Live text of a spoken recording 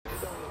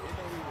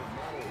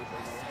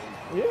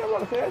Yeah, I'm about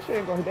to say that shit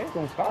ain't gonna, they ain't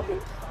gonna stop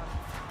it.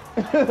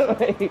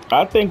 Like,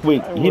 I think I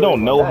ain't he worried don't about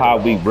know that at how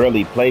we all.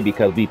 really play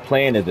because we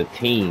playing as a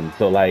team.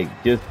 So like,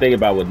 just think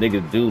about what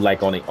niggas do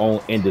like on their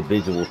own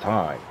individual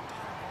time.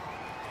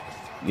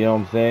 You know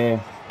what I'm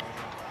saying?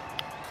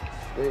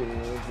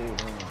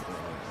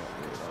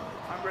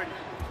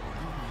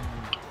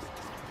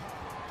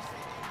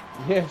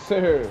 Yes,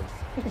 sir.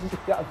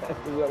 Y'all messed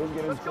us up. Let's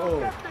get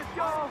into it.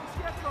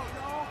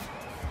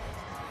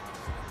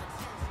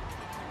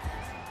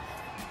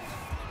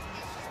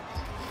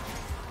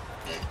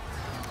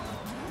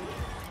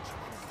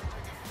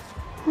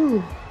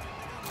 Ugh.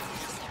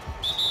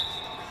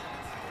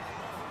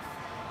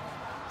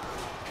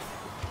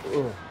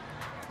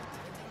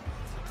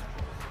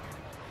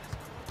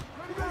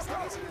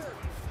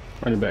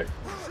 Run it back.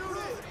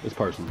 It's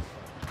personal.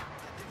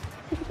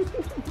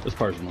 It's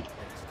personal.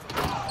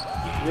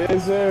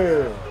 Yes,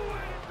 sir.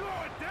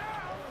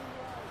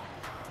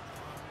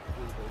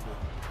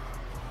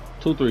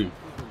 2-3.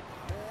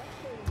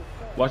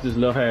 Watch this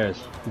left hash,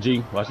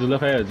 G. Watch this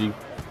left hash, G.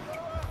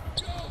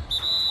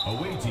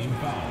 Away team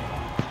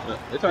foul.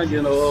 They're trying to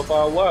get a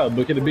foul wide,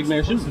 but can the big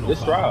man shoot?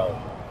 It's Stroud.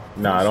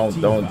 No, I don't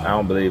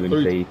believe when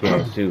you 3. say he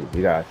can't shoot.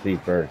 We gotta see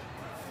first.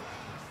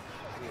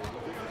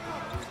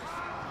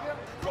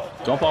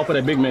 Don't fall for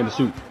that big man to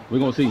shoot. We're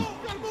gonna see.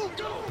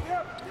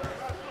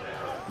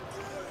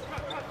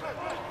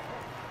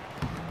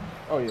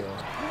 Oh, yeah.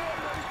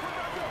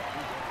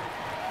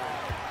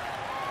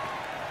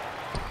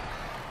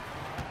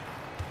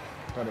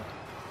 Got it.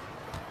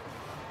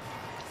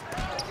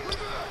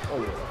 Oh,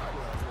 yeah.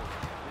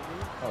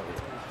 Oh,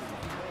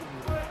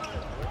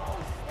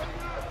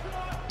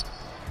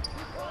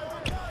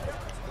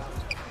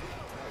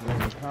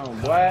 yeah.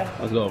 Come, boy.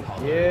 Let's go.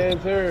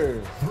 Yes,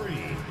 sir.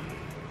 3.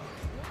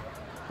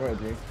 Go ahead,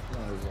 G.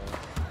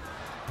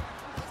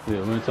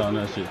 Yeah, we ain't talking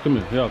that shit. Come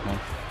here, y'all come.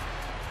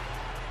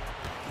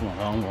 Come on, I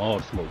want all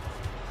the smoke. I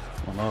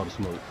want all the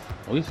smoke.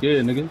 Oh, he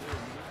scared, nigga. Look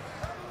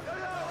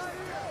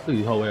at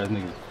these whole ass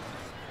niggas.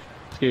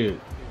 Scared.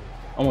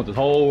 I want this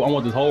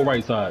whole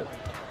right side.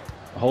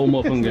 The whole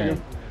motherfucking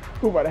game.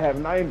 Who about to have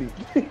 90?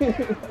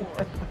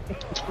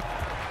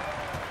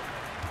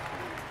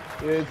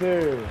 Yes,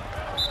 sir.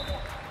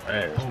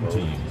 Ass, Home bro.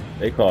 team.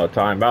 They call a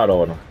timeout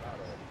on him.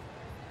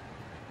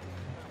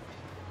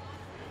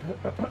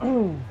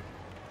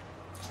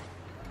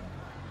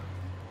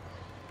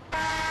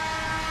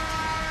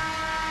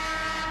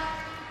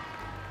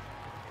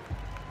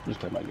 Just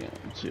play my game.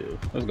 Chill.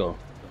 Let's go.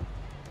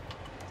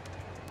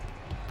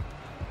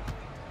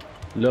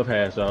 Love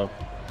hash, y'all.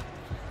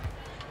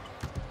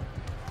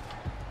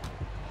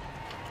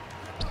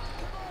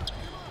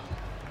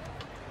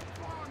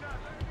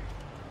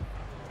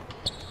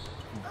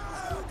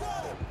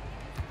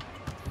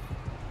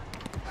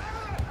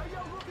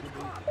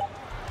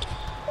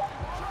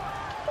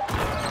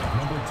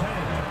 Number 10.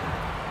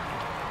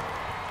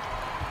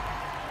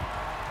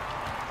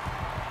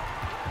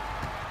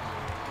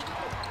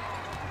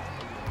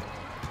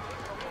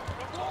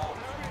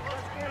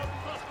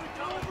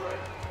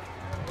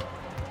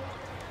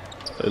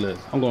 Say less.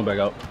 I'm going back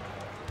out.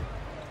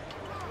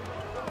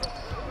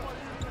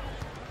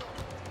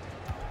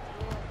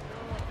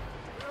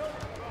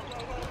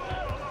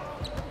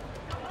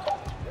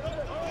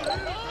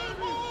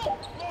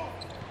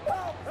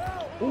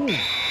 Ooh.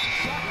 Violation.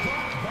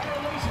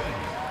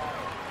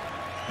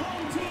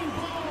 Home team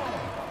ball.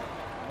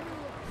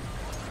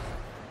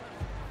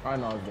 I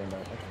know I was getting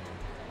back.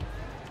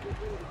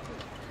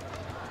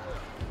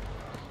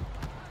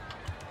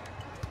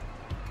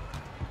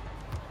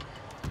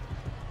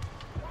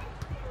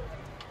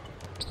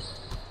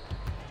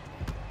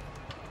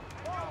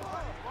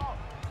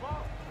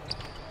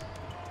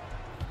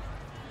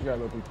 You gotta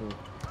go through two.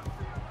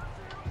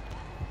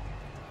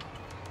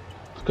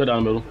 Cut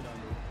down the middle.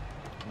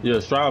 Yeah,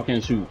 Stroud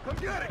can't shoot.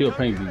 He'll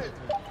paint these. Let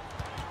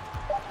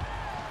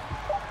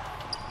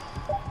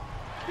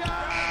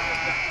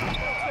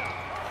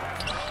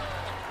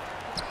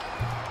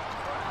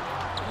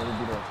it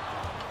be there.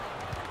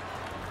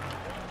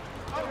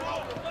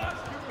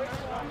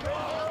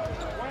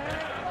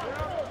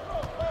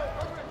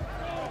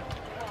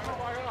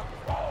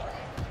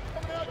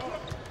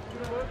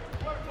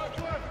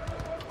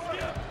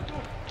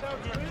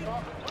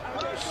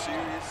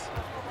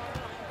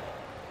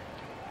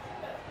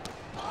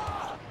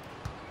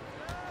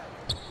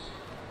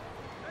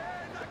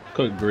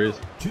 Cook Grizz.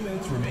 2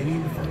 minutes remaining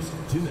in the first.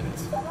 2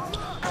 minutes.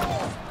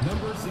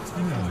 Number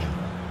 69.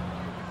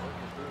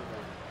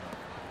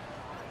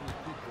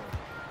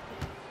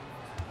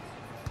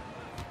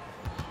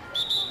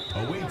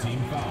 Away team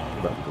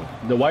foul.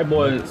 The white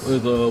boy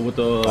is with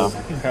the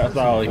pass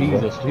out.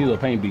 He's a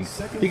paint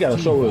beast. He gotta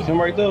show us him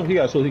right there. He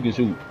gotta show he can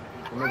shoot.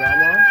 The nigga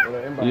outline or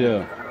the inbound?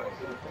 Yeah.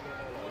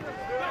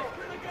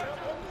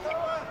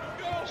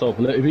 So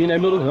if he in that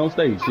middle, he don't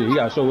stay. Shit, he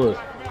gotta show us.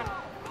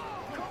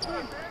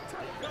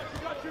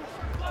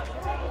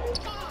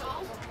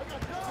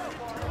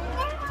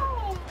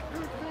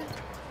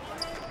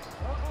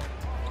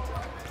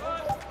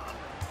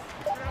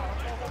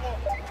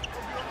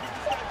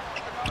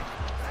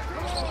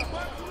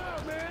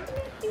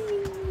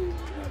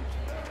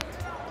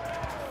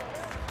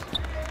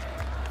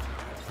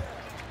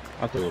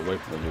 I threw it away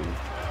from the dude.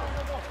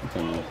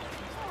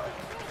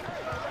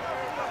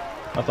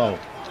 That's all.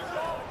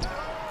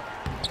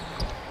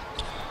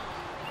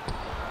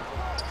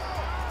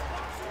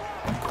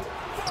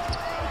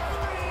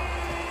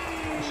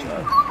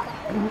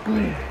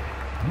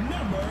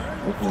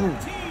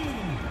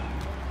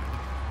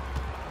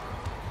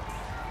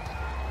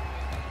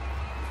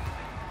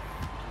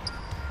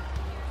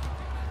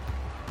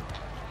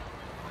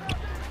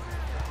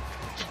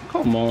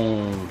 Come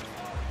on.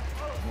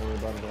 Don't worry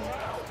about it, though.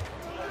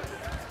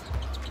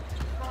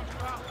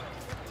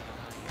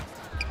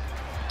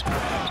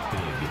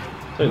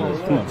 Say this.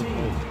 Come on.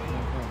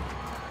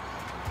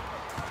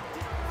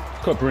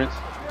 Cut, Prince.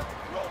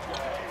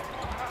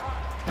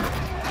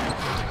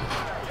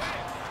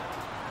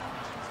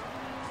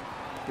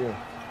 Yeah.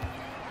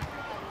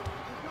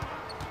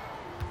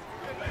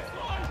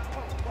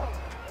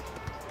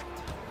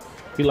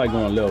 He like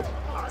going left.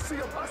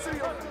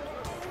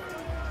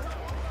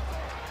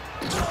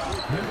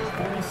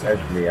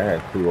 That's me. I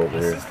had 2 over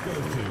here.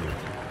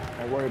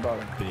 Don't worry about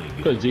it.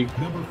 Cut, G.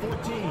 Number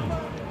 14.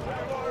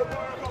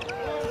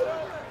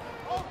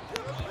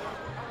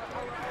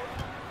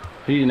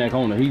 He in that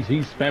corner. He's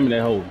spamming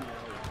that hole.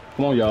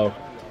 Come on, y'all.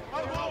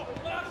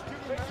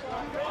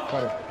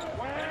 Cut it.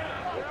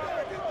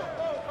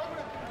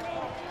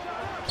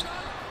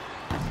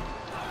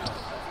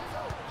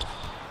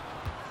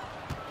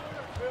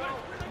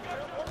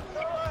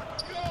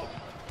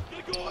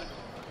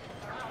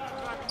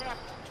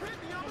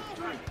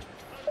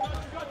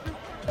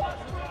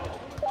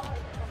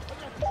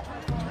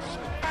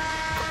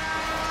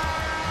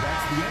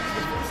 That's the end of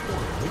the first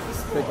quarter with the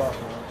score. Take off,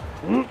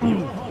 man.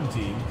 Your home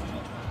team,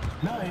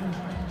 9.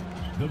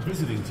 The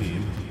visiting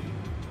team,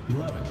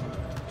 11.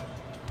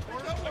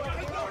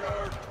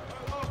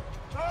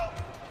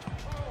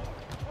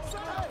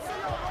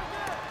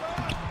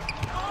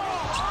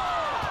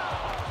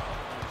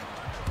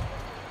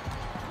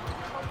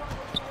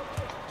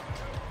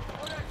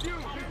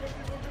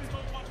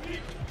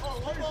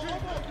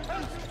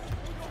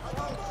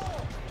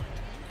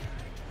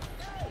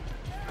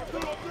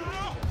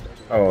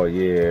 Oh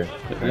yeah.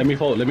 Let me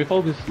focus. Let me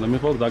focus. Let me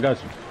focus. I got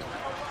you.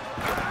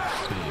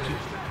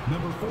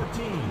 Number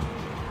 14.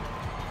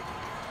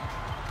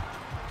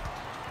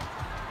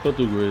 Cut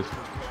through, Grizz.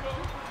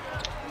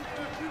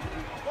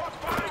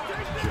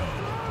 Joe.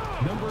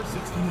 Number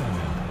 69.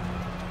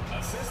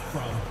 Assist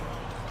from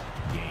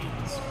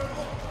Gaines.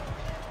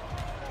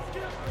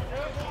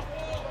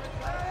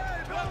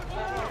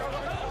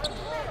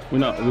 We're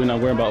not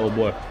worried about old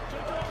boy.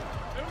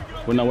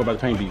 We're not worried about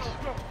the paint beast.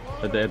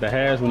 At the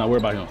hash, we're not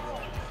worried about him.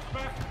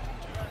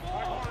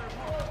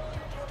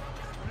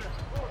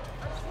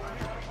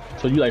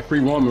 So you like free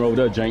roaming over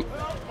there, Jank.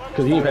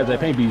 Cause he ain't passed that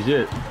paint beast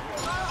yet.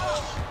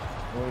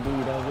 When we do,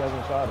 you don't, he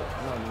hasn't shot it.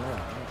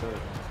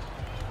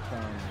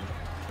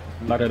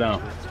 No. Knock that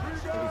down.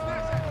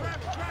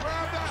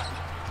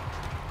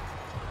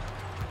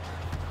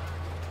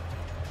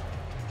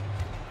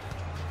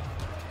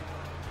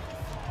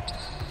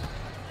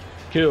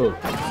 Kill.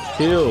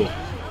 Kill.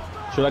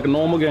 Shit like a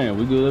normal game.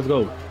 We good, let's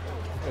go. Yeah,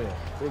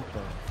 big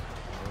play.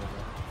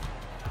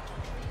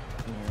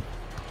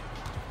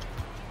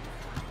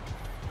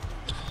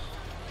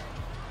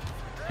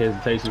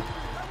 Hesitation.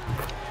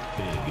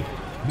 Big.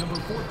 Number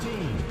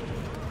 14.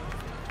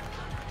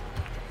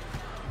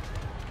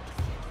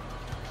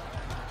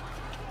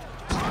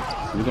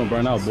 You're gonna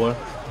burn out, boy.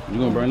 You're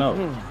gonna burn out.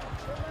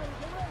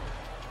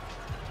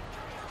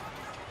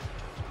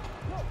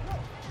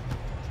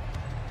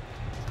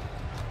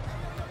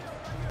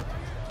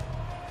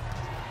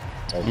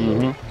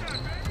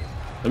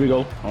 Let me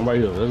go. I'm right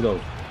here. Let's go.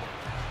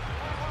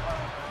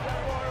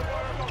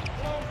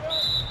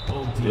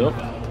 Home team Yep.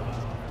 foul.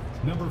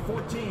 Number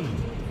 14.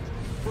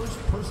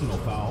 First personal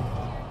foul.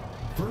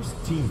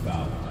 First team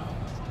foul.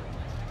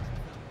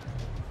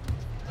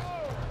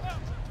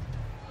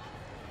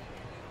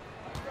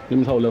 Give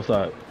me the whole left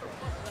side.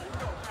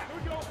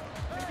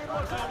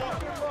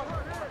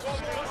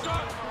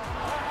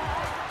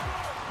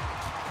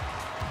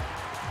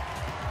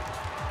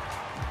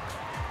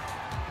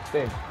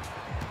 Stay.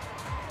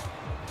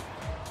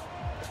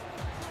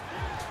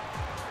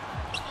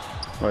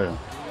 Right here.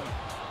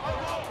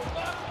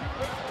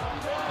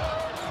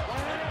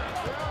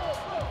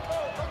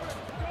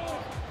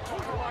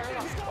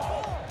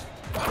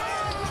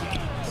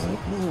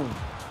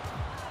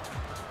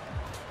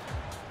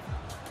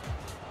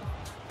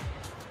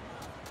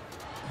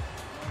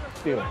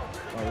 Steal.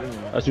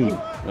 That's you.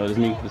 That's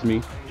me. That's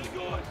me.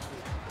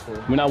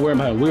 We're not worrying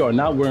about him. We are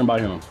not worrying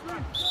about him.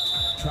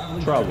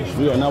 Travis.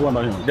 We are not worrying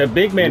about him. The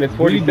big man is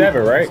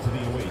 47, right? To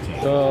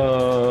the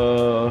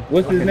away team.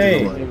 What's his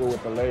name? Nigga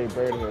with the laid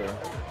braid hair.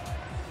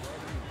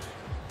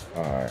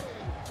 All right.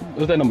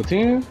 Was that number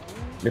 10?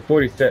 The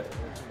 47.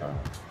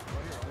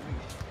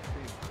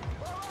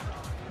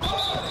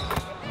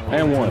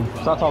 And 1.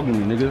 Stop talking to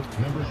me, nigga.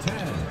 Number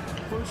 10.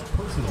 First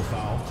personal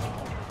foul.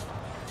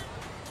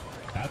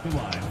 At the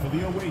line for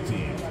the away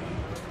team.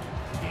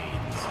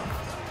 Gaines.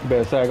 You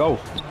better sag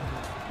off.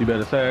 You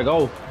better sag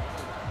off.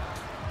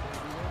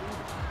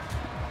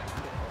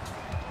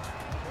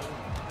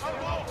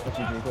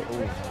 CJ.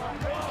 Ooh.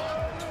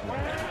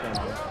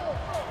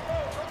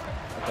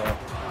 Okay.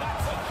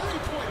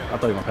 I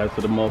thought you were gonna pass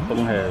to the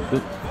motherfucking head.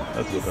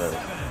 That's a good pass.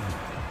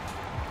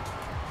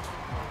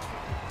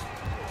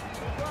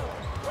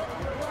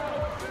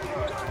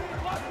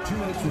 2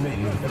 minutes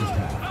remaining in the first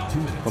half. 2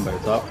 minutes. Come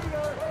back top.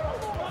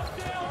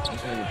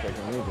 This nigga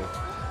taking music.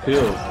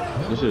 Hill.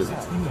 Good shit.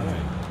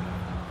 69.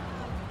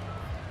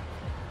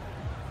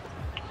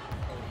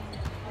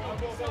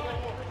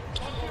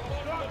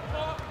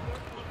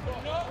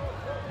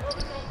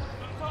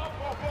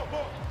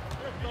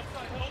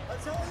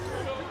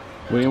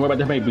 We ain't worry about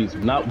that paint beats. Do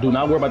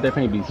not worry about that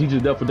paint beats. He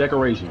just there for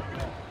decoration.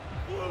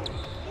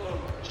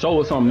 Show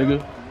us something,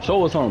 nigga.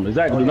 Show us something.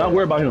 Exactly. Do not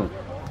worry about him.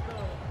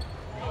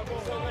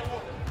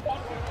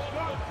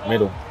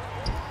 Middle.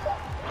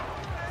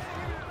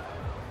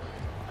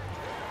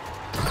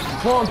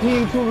 Come on,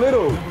 team, too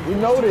little. We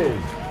know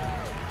this.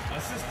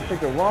 Pick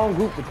the wrong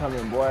group to come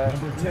in, boy.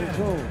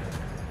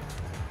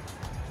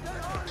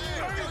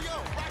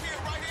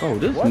 Oh,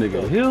 this What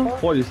nigga the Hill, fuck?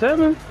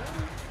 47?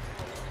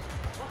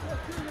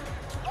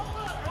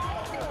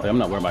 Hey, I'm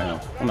not worried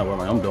about him. I'm not worried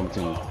about him. I'm done with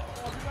team.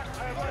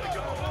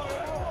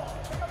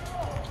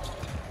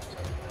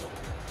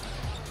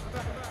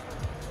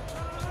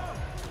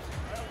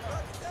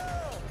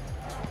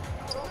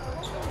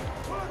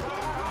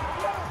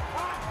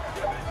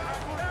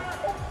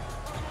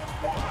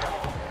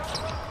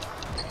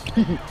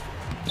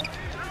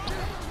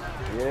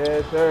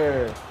 Yes,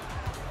 sir.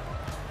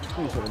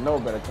 You should have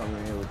known better coming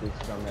in here with this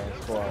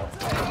dumbass squad.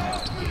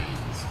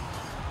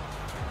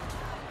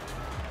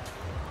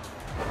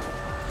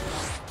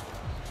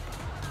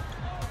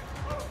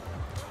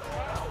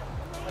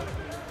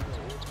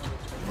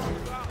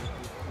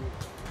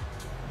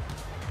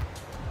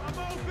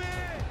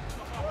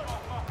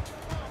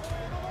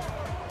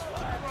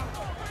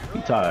 He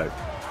tired.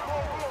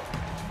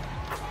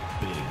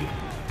 Big.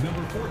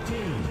 Number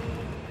 14.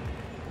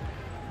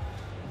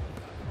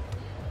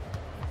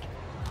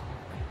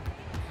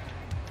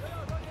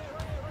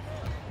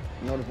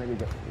 You know this nigga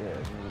got, yeah,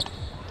 this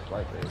nigga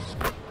right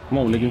there. Come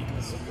on, nigga.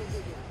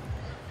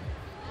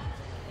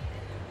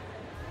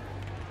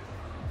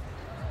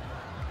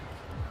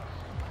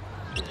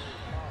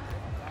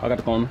 I got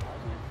the corner.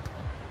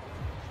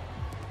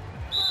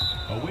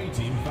 Away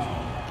team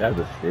foul. That's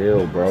a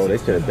steal, bro. They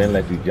should have been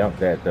let you jump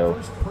that though.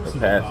 The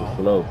pass was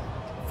slow.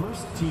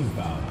 First team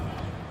foul.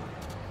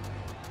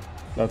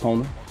 Got the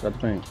corner. Got the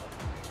paint.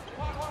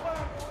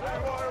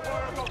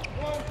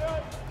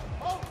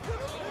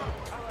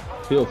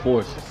 Still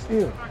force.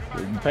 Steal.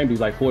 You paint be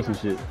like forcing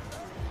shit.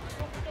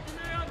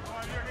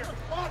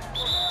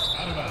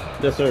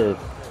 Yes, sir.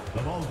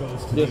 The ball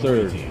goes to Yes, the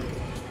away sir. team.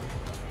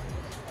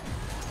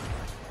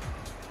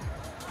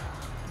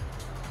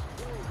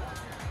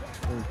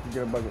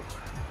 Get a bucket.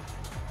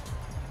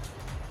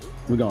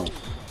 We gone.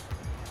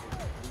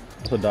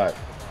 That's a dot.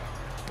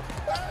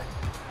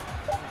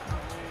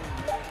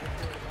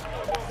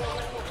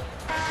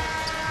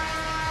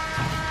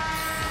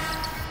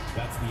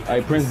 That's the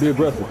Hey, Prince, be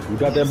aggressive. You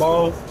got that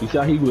ball? You see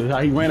how he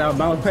ran out of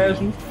bounds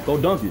past you?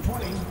 Go dunk it.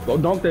 Go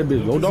dunk that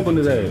bitch. Go dunk on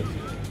his ass.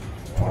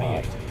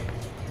 28.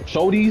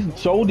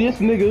 Show this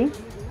nigga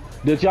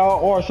that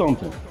y'all are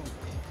something.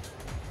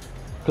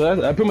 Cause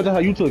that's pretty much how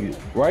you took it,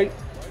 right?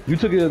 You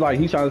took it as like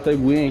he's trying to say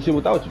we ain't shit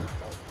without you.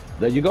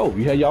 There you go.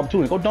 You had your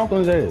opportunity. Go dunk on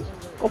his ass.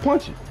 Go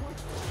punch it.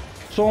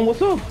 Show him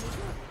what's up.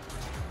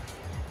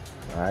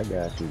 I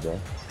got you, bro.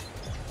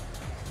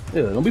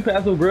 Yeah, don't be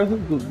passive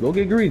aggressive. Go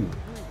get greedy.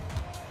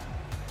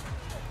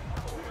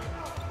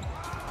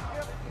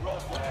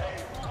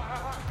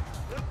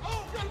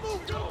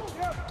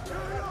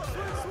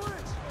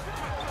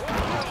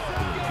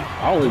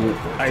 I don't even,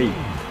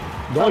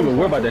 don't even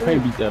worry about that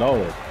paint beats at all.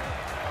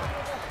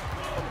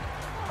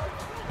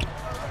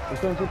 You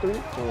still 2-3?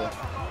 Or?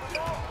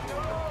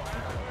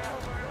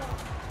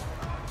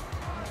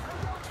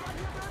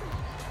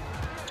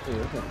 Yeah,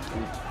 it's not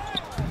sweet.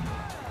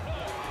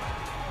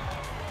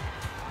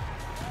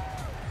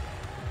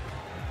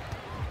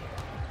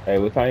 Hey,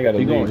 what time you got to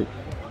He leave? going.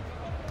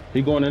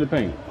 He going in the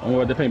paint. I don't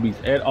worry about the paint beats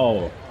at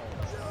all.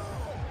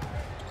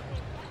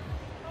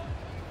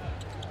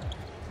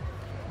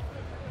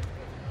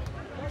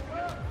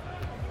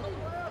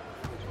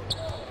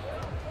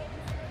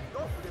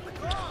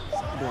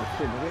 Doing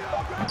shit, nigga.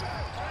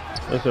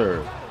 Yes,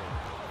 sir.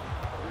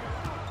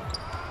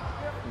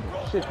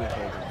 Doing shit this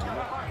whole time,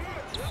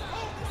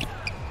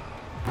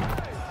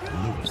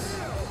 Lewis.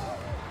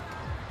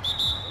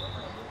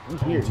 nigga. You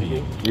here,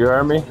 nigga. You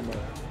heard me?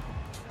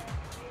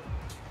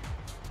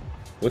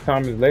 What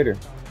time is later?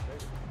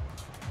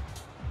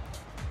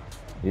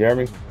 You heard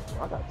me?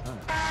 I got time.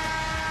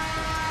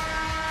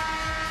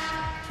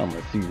 I'm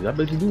a serious. I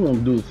bet you do want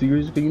to do it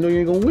serious because you know you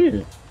ain't gonna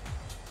win.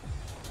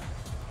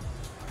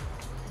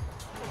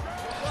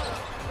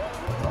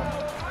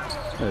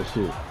 That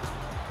shit.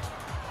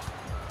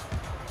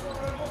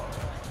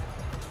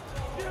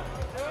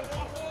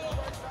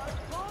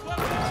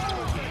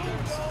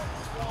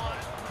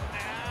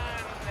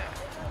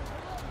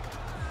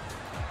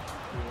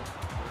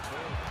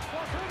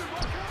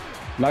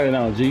 Knock it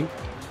down, G.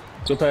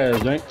 Good pass,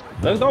 Jake.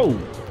 Let's go.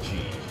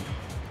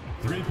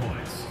 3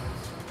 points.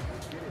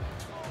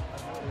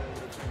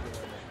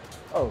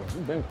 Oh,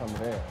 you been coming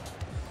there.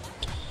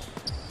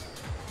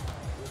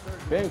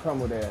 Been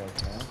coming with that,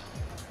 man.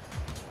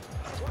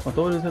 Oh,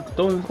 throw it in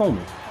his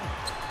corner.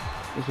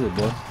 Good shit,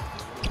 boy.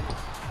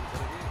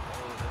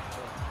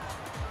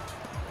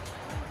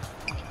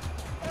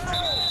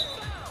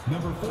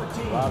 Number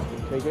 14. Bob,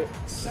 take it.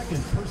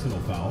 Second personal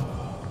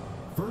foul.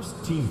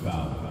 First team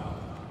foul.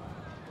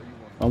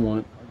 I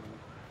want it.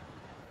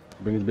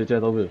 Bring his bitch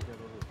ass over here.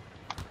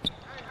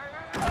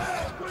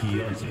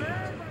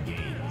 Chiozzi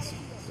gains.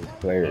 This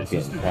player is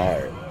getting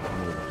tired.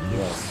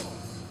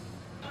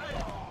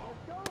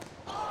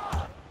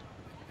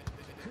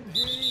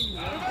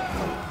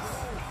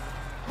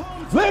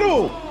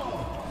 Little!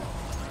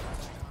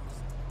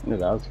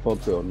 Nigga, I was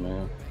fucked up,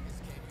 man.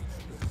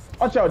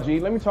 Watch out,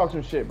 G. Let me talk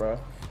some shit, bro.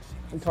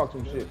 Let me talk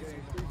some shit.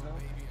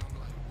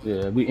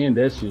 Yeah, we end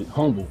that shit.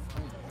 Humble.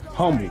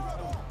 Humble.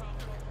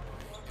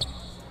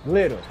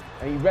 Little.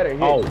 And you better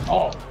hit.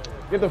 Oh.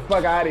 Get the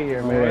fuck out of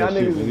here, man. Alright, Y'all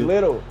shit, niggas is nigga.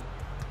 little.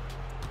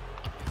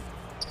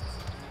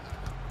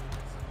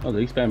 Oh,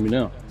 they spam me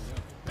now.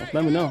 Don't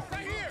spam me now.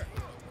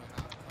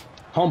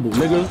 Humble,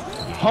 nigga.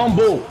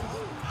 Humble.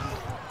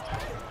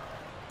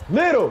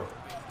 Little.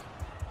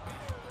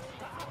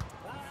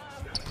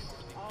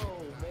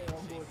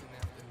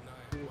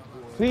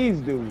 Please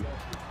do.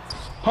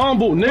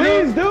 Humble, nigga.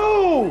 Please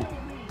do.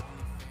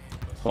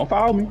 Don't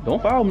foul me.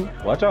 Don't foul me.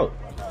 Watch out.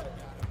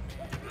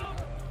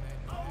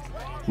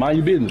 Mind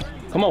your business.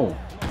 Come on.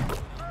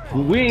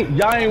 We ain't,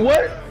 y'all ain't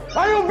what?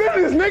 Mind your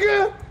business,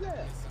 nigga.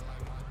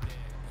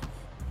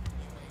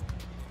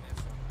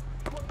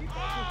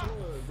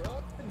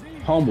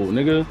 Humble,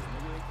 nigga.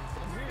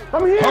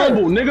 I'm here.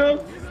 Humble,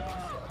 nigga.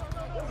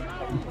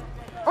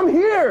 I'm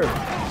here.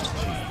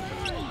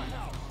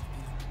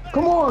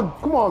 Come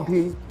on,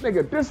 P.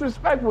 Nigga,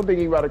 disrespectful thing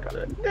you gotta cut.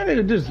 That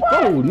nigga just,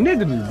 bro,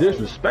 nigga just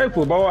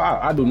disrespectful, bro.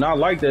 I do not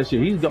like that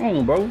shit. He's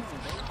gone, bro.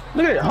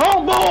 Look at it.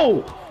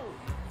 Humble.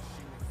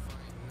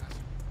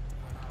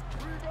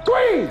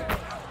 Green.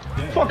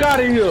 Fuck out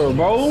of here,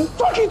 bro.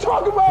 Fuck you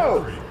talking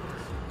about?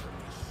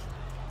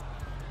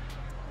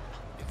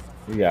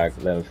 You gotta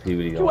let him see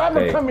what he You gonna ever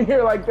say. come in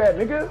here like that,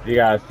 nigga? You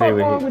gotta say Fuck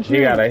wrong what with he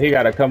you?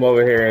 gotta come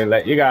over here and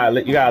you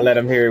gotta let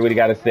him hear what he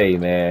gotta say,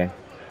 man.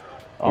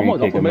 I'm You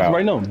gonna kick him message out.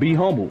 right now. Be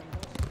humble.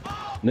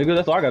 Nigga,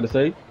 that's all I gotta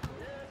say.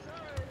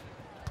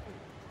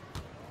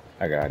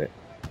 I got it.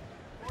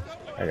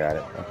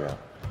 Okay.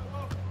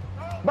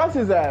 Bust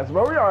his ass,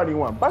 bro. We already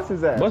won. Bust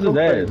his ass. Bust his Go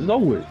ass. crazy. It's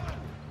over with.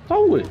 It's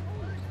over with.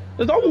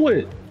 It's over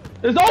with.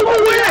 It's over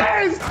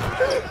with.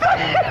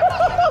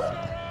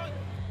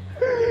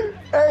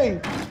 Hey,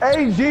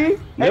 G.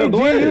 Yeah, Hey, go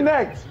G, ahead. you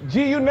next.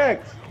 G, you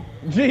next.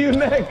 G, you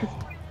next.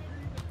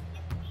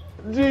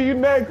 G, you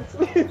next.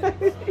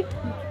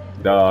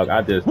 Dog,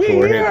 I just We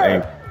tore his here.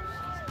 ankle.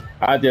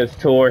 I just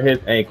tore his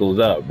ankles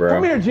up, bro.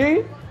 Come here,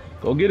 G.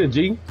 Go get it,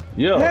 G.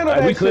 Yeah. Handle Hey,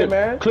 that we clear, shit,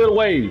 man. Clear the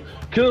way.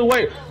 Clear the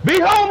way. Be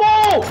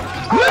humble.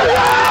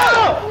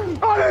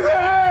 Nigga! On his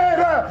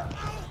head.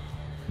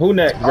 Who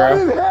next, On bro?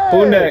 his head.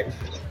 Who next?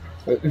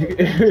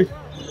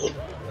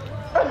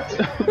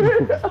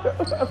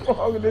 What's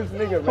wrong with this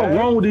nigga, What's man?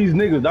 wrong with these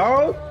niggas,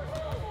 dog?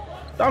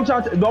 I'm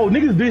trying to, bro.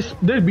 Niggas,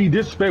 they be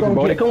disrespectful, Gonna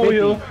bro. They get come over 50.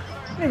 here,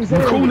 Niggas say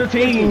recruiting the they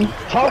team, 50.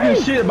 talking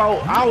shit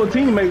about our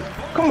teammates.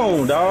 Come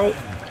on, dog.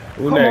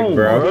 Who Come next, on,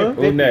 bro?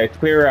 bro. Who next?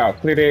 Clear out.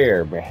 Clear the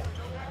air, bro.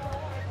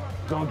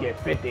 Gonna get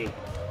 50.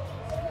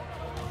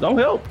 Don't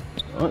help.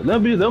 Let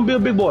him be a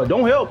big boy.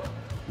 Don't help.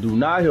 Do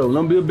not help. Let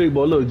him be a big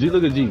boy. Look, G.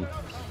 Look at G.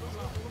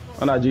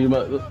 I'm not G,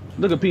 but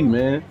look at P,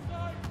 man.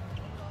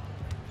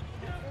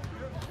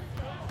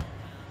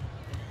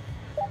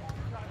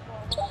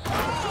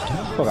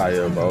 Fuck out of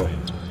here, bro.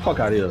 Fuck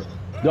out of here.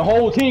 The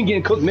whole team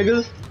getting cooked,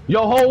 niggas.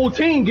 Your whole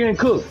team getting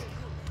cooked.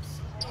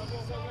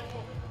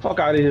 Fuck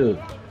out of here.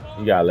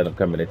 You gotta let him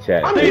come in the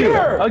chat. I'm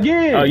here.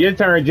 Again. Oh, your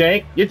turn,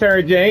 Jank. Your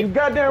turn, You Jank.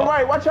 goddamn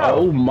right. Watch out.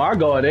 Oh my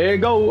God, there you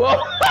go.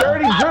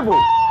 30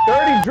 dribble.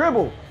 30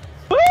 dribble.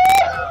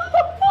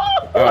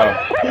 Oh.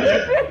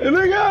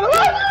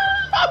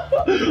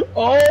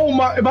 Oh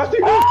my! If I see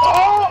this,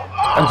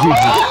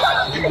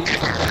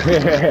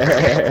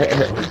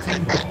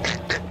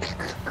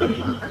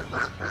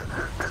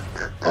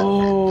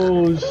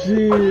 oh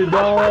shit,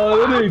 dog!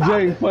 That nigga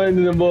Jake funny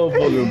than the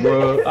motherfucker, bro.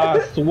 I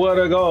swear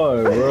to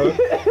God, bro.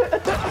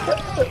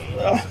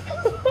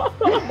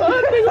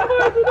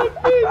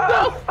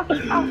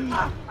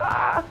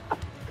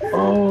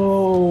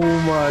 Oh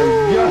my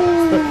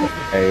God!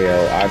 Hey, yo,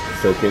 I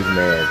took his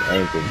man's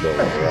ankles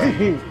over,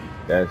 bro.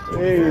 That's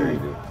crazy.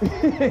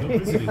 The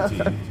visiting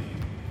team,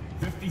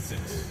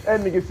 56. That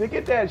nigga said,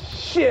 get that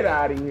shit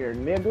out of here,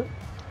 nigga.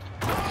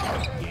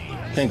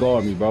 Can't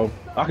guard me, bro.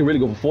 I can really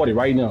go for 40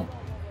 right now.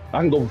 I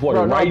can go for 40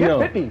 Bro, no, right get now.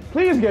 50.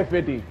 Please get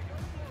 50.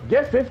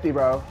 Get 50,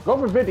 bro. Go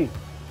for 50.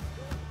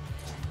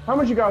 How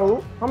much you got,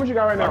 Who? How much you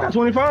got right now? I got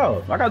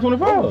 25. I got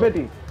 25. Go for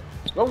 50.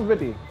 Go for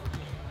 50.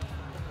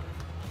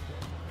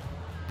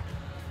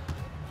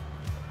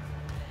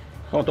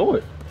 Don't throw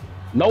it.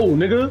 No,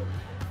 nigga.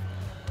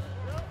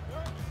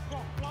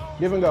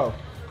 Give and go.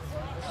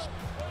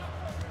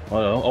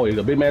 Oh, he's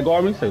a big man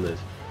guard me? Say this.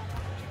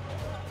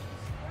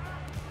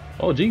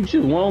 Oh, gee,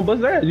 shit, one on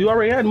bust that. You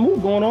already had a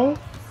move going on.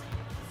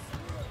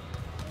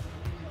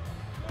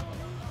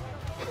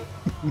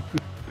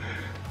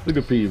 Look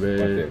at P,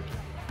 man.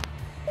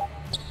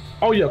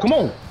 Oh, yeah, come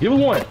on. Give us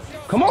one.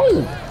 Come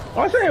on.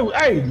 I'm saying,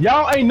 hey,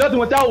 y'all ain't nothing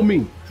without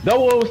me. That's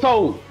what was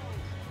told.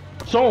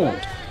 Show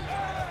him.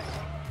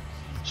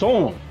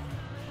 Show him.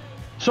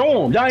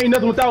 Show him. Y'all ain't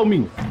nothing without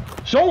me.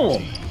 Show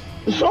him.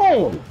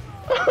 Show him.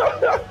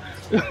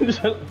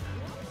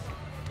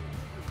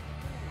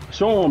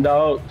 Show him,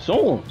 dog.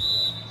 Show him.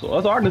 So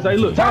that's all I can say.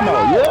 Look, time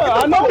out. Yeah,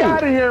 I know. Get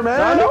out of here,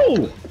 man. I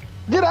know.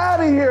 Get out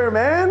of here,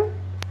 man.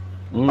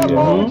 What's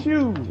wrong with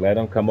you? Let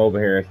him come over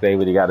here and say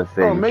what he got to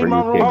say. Oh, make my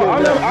before you room kick I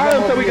him.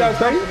 never said we gotta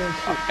say.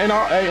 And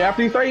hey,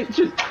 after he say,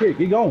 shit,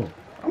 he gone.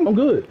 I'm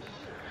good.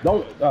 I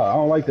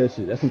don't like that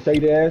shit. That's some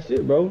shady ass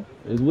shit, bro.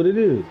 It's what it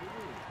is.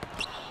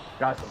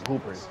 Got some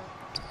hoopers.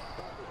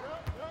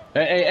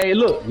 Hey,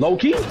 look, low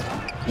key.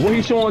 What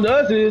he's showing to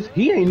us is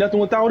he ain't nothing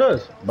without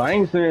us. But I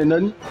ain't saying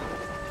nothing.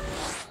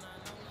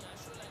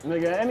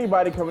 Nigga,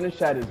 anybody coming in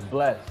chat is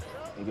blessed.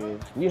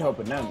 Nigga, we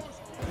helping them.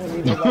 We don't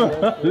need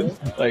nobody else,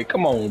 man. Like,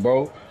 come on,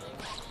 bro.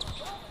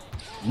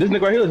 This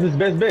nigga right here is his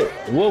best bet.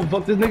 What the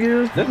fuck this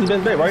nigga is? That's his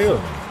best bet right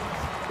here.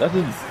 That's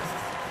his.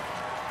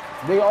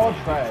 They all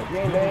trash.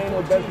 They ain't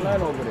no best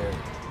man over there.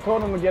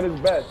 Told him to get his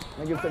best.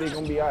 Nigga said he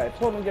gonna be alright.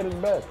 Told him to get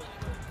his best.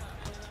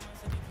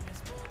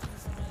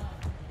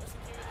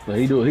 So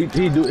he do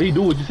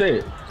what you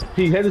said.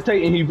 He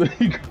hesitate and he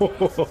go.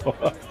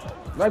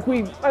 Like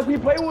we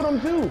play with him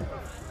too.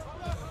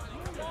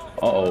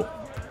 Uh-oh.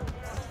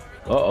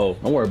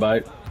 Don't worry about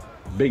it.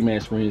 Big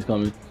man screen is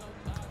coming.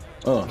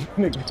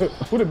 Nigga,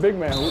 who the big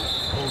man?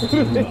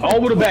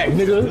 Over the back,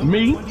 nigga.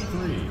 Me.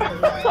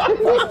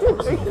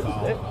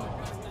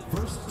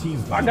 First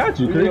team I got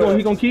you, cause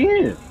he gonna key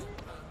in.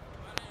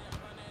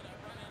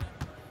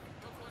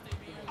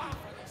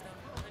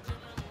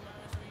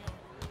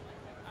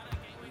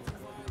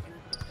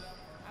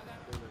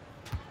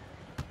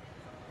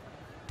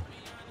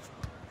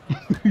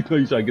 You know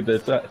you trying to get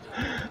that shot.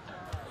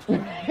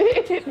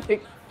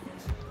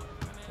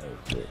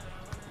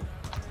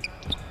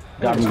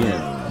 Got him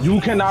again. You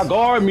cannot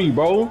guard me,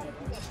 bro.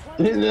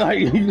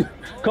 Like,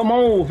 come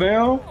on,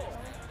 fam.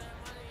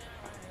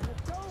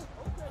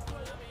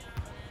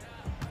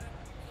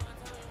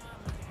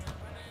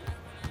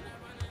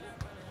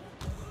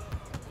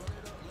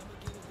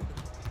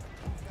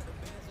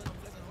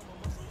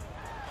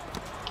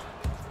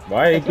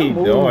 Why you keep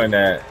doing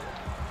that?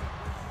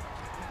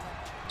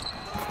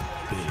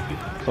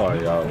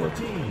 Sorry, y'all.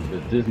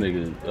 This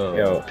nigga.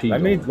 Yo, P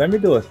let me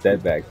do a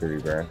step back three,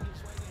 bro.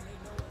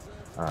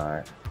 All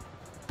right.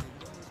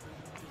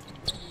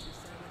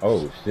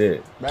 Oh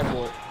shit.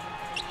 Backboard.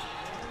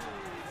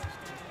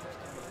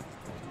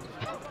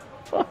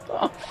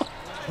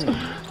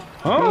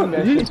 Huh?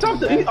 He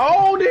stopped it.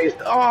 Oh, these.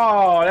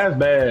 Oh, that's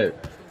bad.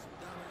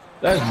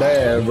 That's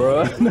bad,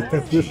 bro.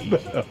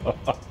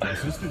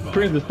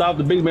 Prince stopped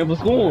the big man from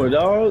scoring,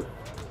 dog.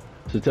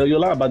 Should tell you a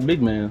lot about the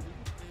big man.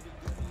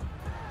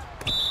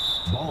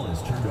 Ball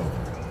is turned over.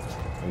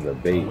 He's a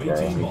bait,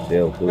 bro. He's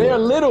still cool. They're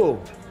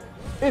little.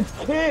 It's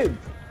kids.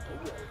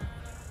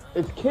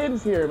 It's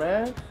kids here,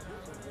 man.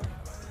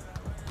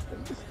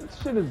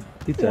 This shit is.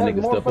 He tell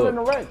niggas more step fun up.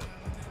 than the rec.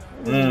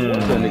 Tell niggas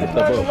It's like a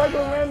step up.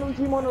 regular random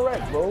team on the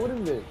rec, bro. What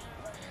is this?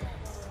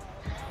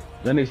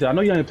 Then they said, I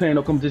know you ain't playing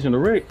no competition to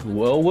Rick.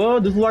 Well,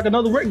 this is like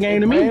another Rick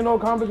game to me. Ain't no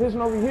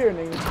competition over here,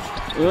 nigga.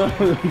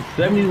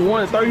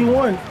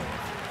 71-31.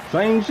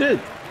 Same shit.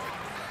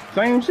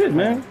 Same shit,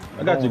 man.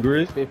 I got you,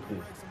 Grizz. 50.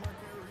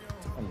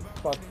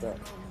 Fuck that.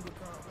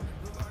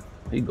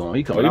 He Oh,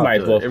 coming you out might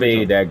as to well every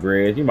fade time. that,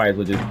 Grizz. You might as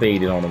well just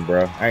fade it on him,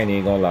 bro. I ain't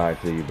even gonna lie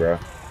to you, bro.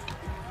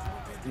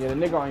 Yeah, the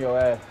nigga on your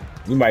ass.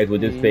 You might as well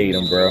just fade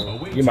him,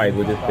 bro. You might as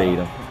well just fade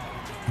him.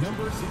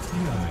 Number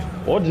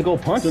 69. Or just go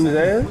punch on his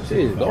ass.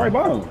 Shit, go right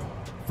by him.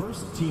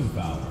 First team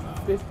foul.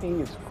 15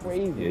 is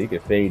crazy. Yeah, you can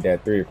fade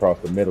that three across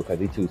the middle because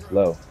he's too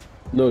slow.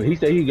 Look, he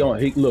said he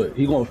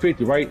going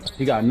 50, right?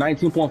 He got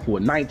 19.4,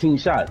 19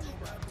 shots.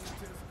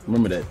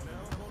 Remember that.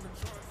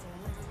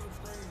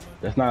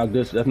 That's not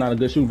a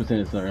good shooting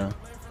percentage, sir.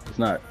 It's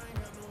not.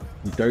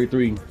 He's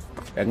 33,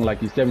 acting like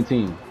he's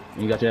 17,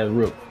 and you got your ass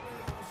ripped.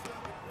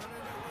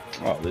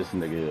 Oh, this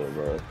nigga here,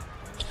 bro.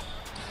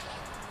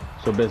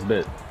 It's your best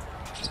bet.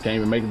 Can't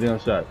even make a damn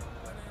shot.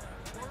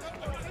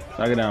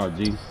 Knock it down,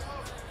 G.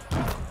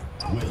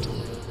 Will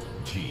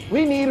G.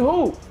 We need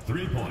who?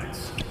 3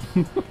 points.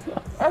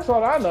 That's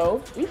all I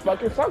know. We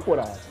fucking suck with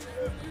us.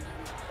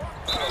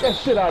 Get that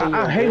shit out of here.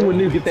 I hate when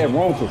niggas get that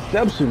wrong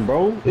perception,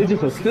 bro. It's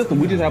just a system.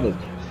 We just have a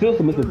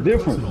system. It's a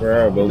difference,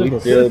 Bro, but It's we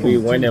just a still be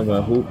system. winning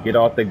when Hoop get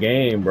off the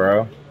game,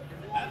 bro.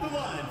 At the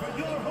line for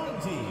your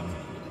home team,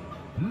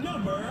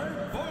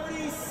 number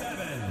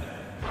 47.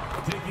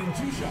 Taking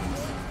 2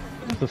 shots.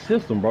 It's a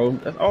system, bro.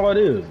 That's all it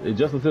is. It's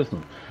just a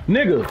system.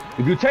 Nigga,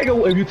 if you take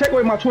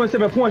away my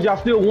 27 points, y'all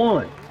still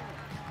won.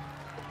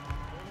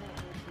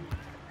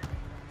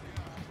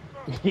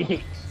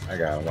 I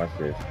got him. Watch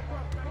this.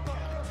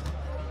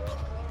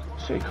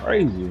 Shit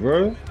crazy,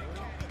 bro.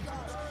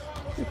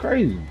 Shit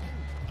crazy.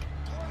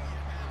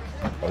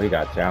 Oh, he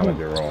got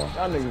challenger wrong.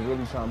 Y'all niggas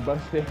really trying to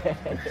bust their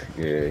ass.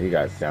 Yeah, he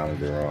got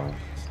challenger wrong.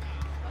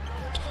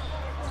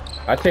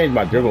 I changed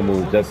my dribble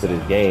moves just for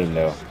this game,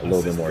 though. A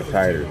little bit more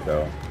tighter,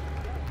 so.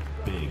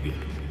 Big.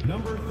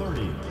 Number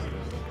 30.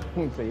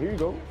 Say, here you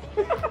go.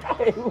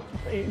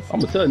 I'm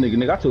gonna tell a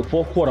nigga, I took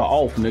 4th quarter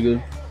off,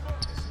 nigga.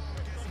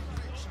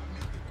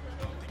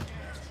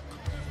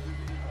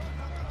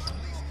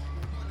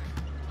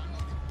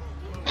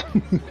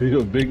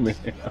 You're a big man.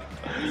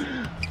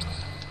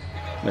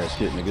 That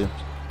shit, nigga.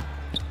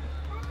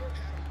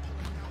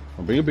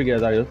 I'll bring your big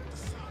ass out here.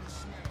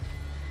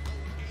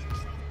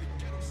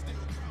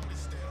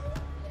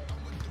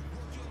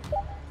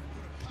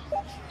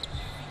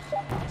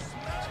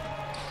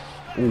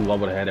 Ooh, I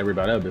would have had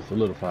everybody else been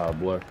solidified,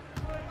 boy.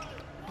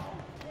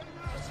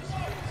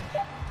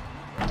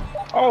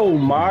 Oh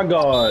my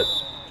god.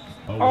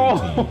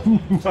 Oh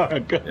my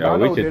god. Yo,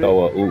 we should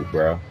throw a oop,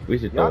 bro. We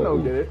should Y'all throw a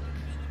know did oop. it.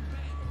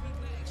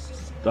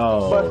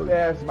 Oh, Bust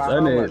ass by that how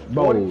nigga, much?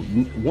 bro, 40?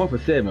 1 for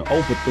 7,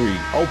 0 for 3,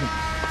 0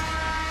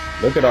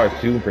 for... Look at our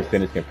shooting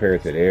percentage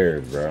compared to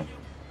theirs, bro.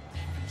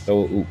 Throw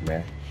a oop,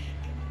 man.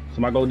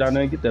 Somebody go down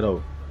there and get that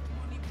over.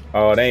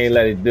 Oh, they ain't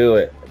let it do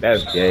it.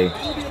 That's gay.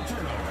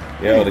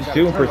 Yo, the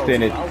shooting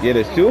percentage. Yeah,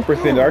 the shooting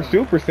percentage. Our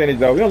shooting percentage,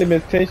 though, we only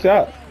missed 10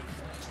 shots.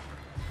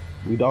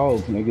 We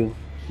dogs, nigga.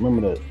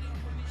 Remember that.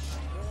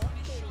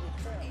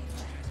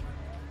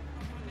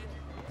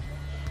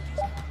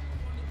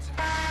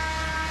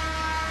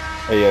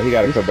 Hey, yeah, he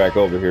got to come back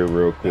over here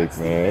real quick,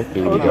 man. Let's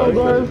see what he Go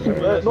got.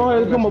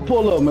 ahead and come and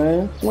pull up,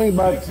 man. Swing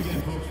back. Thanks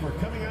again, folks, for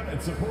coming out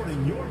and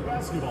supporting your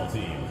basketball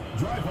team.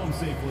 Drive home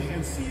safely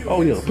and see you.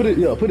 Oh yeah, put it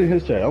in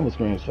his chat. I'm gonna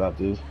screenshot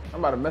this. I'm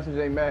about to message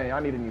A man.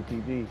 Y'all need a new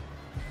TV.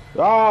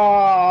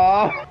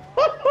 Ah!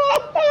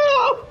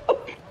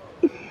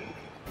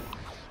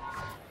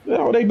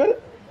 Yeah, they better.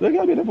 They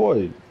gotta be the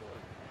boy.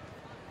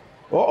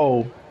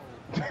 Uh-oh.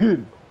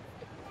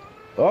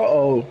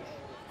 Uh-oh.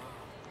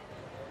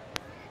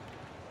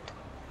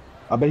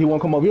 I bet he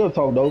won't come over here to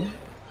talk, though.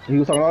 He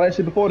was talking all that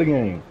shit before the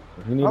game.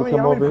 You need How to many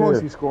come points over he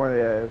here. scoring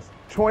their ass?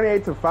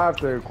 28 to 5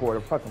 third quarter.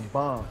 Fucking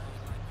bomb.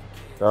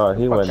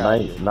 He went Fuck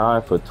out.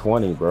 9 for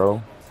 20,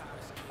 bro.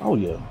 Oh,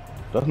 yeah.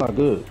 That's not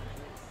good.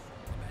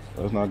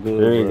 That's not good.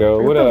 There you bro.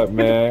 go. What up,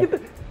 man?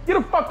 Get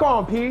the fuck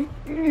on, P.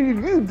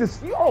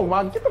 Oh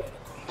my, get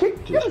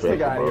this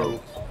nigga out of here.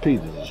 Disrespectful, bro. P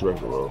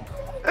disrespectful, bro.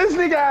 This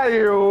nigga out of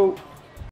here.